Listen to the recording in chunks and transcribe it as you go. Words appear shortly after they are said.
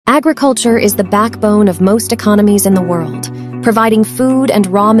Agriculture is the backbone of most economies in the world, providing food and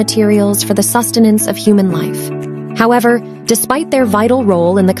raw materials for the sustenance of human life. However, despite their vital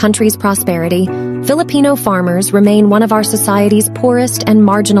role in the country's prosperity, Filipino farmers remain one of our society's poorest and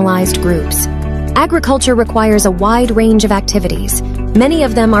marginalized groups. Agriculture requires a wide range of activities. Many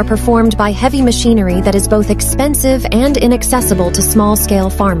of them are performed by heavy machinery that is both expensive and inaccessible to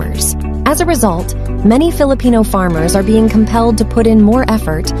small-scale farmers. As a result, many Filipino farmers are being compelled to put in more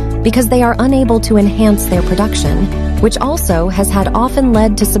effort because they are unable to enhance their production, which also has often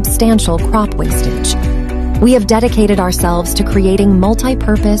led to substantial crop wastage. We have dedicated ourselves to creating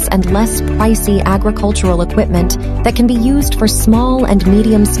multi-purpose and less pricey agricultural equipment that can be used for small and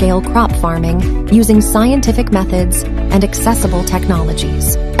medium-scale crop farming using scientific methods and accessible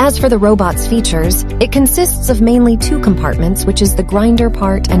technologies. As for the robot's features, it consists of mainly two compartments, which is the grinder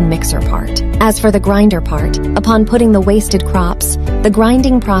part and mixer part. As for the grinder part, upon putting the wasted crops, the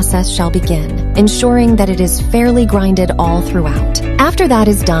grinding process shall begin, ensuring that it is fairly grinded all throughout. After that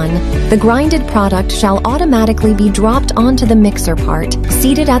is done, the grinded product shall automatically be dropped onto the mixer part,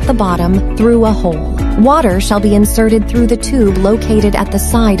 seated at the bottom through a hole. Water shall be inserted through the tube located at the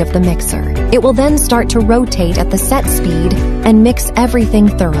side of the mixer. It will then start to rotate at the set speed and mix everything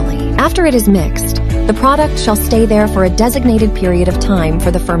thoroughly. After it is mixed, the product shall stay there for a designated period of time for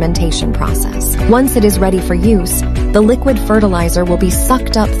the fermentation process. Once it is ready for use, the liquid fertilizer will be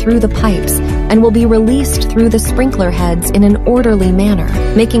sucked up through the pipes and will be released through the sprinkler heads in an orderly manner,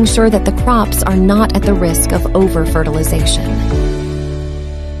 making sure that the crops are not at the risk of over-fertilization.